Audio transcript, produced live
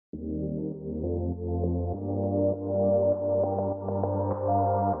Hey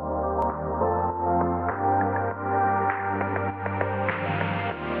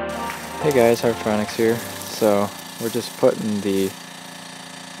guys, Hartronics here. So we're just putting the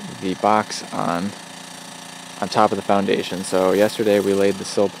box on top of the foundation. So yesterday we laid the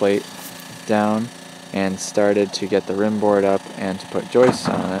sill plate down and started to get the rim board up and to put joists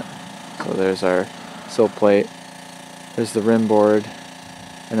on it. So there's our sill plate, there's the rim board,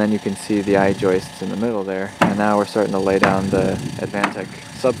 and then you can see the i-Joists in the middle there. And now we're starting to lay down the Advantech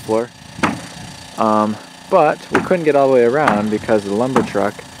subfloor. But we couldn't get all the way around because the lumber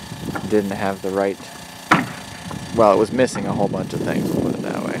truck didn't have the right, well, it was missing a whole bunch of things, we'll put it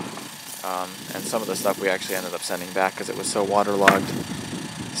that way. And some of the stuff we actually ended up sending back because it was so waterlogged.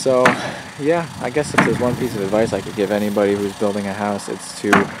 So yeah, I guess if there's one piece of advice I could give anybody who's building a house, it's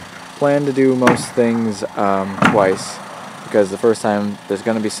to plan to do most things twice, because the first time there's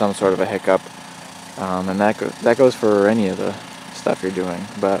going to be some sort of a hiccup, and that goes for any of the stuff you're doing.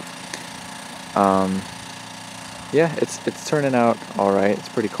 But yeah, it's turning out alright. It's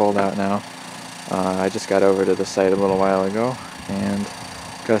pretty cold out now. I just got over to the site a little while ago and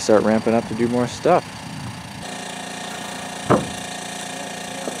gotta start ramping up to do more stuff.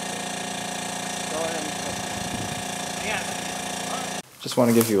 Just want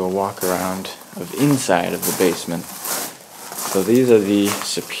to give you a walk around of inside of the basement. So these are the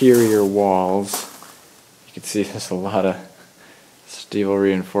superior walls. You can see there's a lot of steel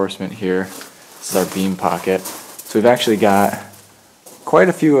reinforcement here. This is our beam pocket. So we've actually got quite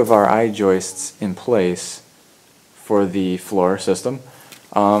a few of our i-Joists in place for the floor system.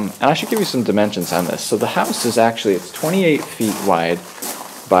 And I should give you some dimensions on this. So the house is actually, it's 28 feet wide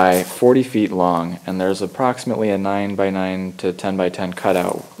by 40 feet long, and there's approximately a 9 by 9 to 10 by 10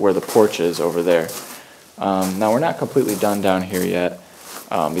 cutout where the porch is over there. Now we're not completely done down here yet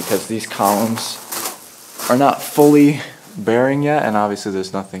because these columns are not fully bearing yet, and obviously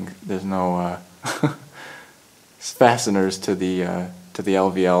there's no fasteners to the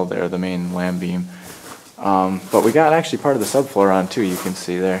LVL there, the main lam beam. But we got actually part of the subfloor on too, you can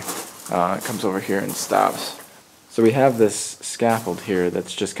see there. It comes over here and stops. So we have this scaffold here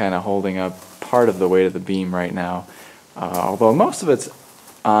that's just kind of holding up part of the weight of the beam right now. Although most of it's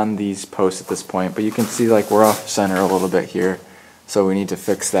on these posts at this point, but you can see like we're off center a little bit here. So we need to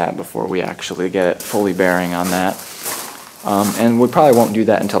fix that before we actually get it fully bearing on that. And we probably won't do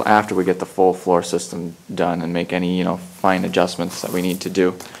that until after we get the full floor system done and make any, fine adjustments that we need to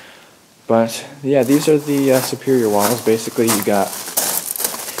do. But yeah, these are the superior walls. Basically, you got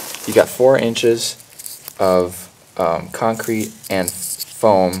 4 inches of concrete and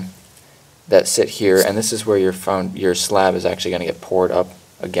foam that sit here, and this is where your slab is actually going to get poured up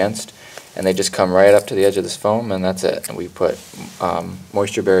against, and they just come right up to the edge of this foam, and that's it. And we put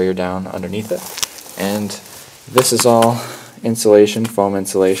moisture barrier down underneath it, and this is all insulation, foam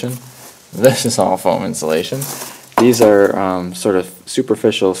insulation. This is all foam insulation. These are sort of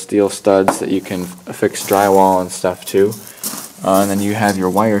superficial steel studs that you can affix drywall and stuff to. And then you have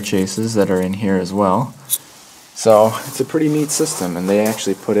your wire chases that are in here as well. So it's a pretty neat system, and they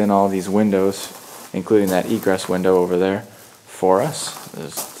actually put in all these windows, including that egress window over there, for us.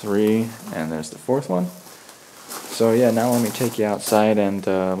 There's 3, and there's the 4th one. So yeah, now let me take you outside and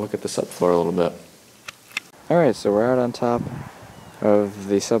look at the subfloor a little bit. Alright, so we're out on top of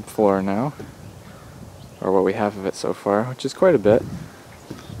the subfloor now, or what we have of it so far, which is quite a bit.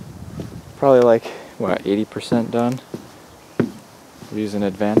 Probably like, what, 80% done. We're using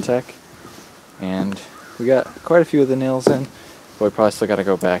Advantech, and we got quite a few of the nails in, but we probably still got to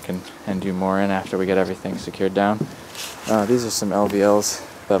go back and do more in after we get everything secured down. These are some LVLs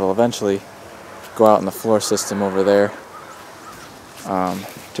that'll eventually go out in the floor system over there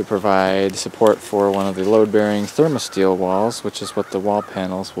to provide support for one of the load-bearing thermosteel walls, which is what the wall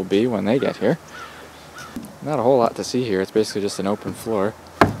panels will be when they get here. Not a whole lot to see here. It's basically just an open floor,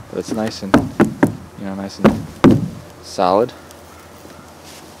 but it's nice and nice and solid.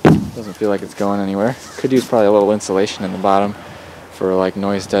 Doesn't feel like it's going anywhere. Could use probably a little insulation in the bottom for like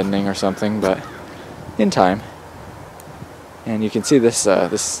noise deadening or something, but in time. And you can see this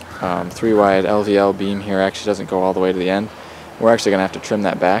 3-wide LVL beam here actually doesn't go all the way to the end. We're actually gonna have to trim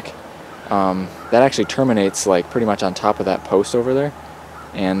that back. That actually terminates like pretty much on top of that post over there,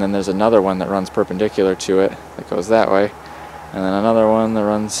 and then there's another one that runs perpendicular to it that goes that way, and then another one that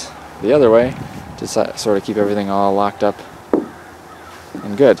runs the other way to sort of keep everything all locked up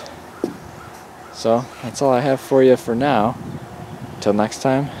and good. So that's all I have for you for now. Until next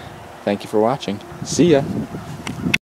time, thank you for watching. See ya!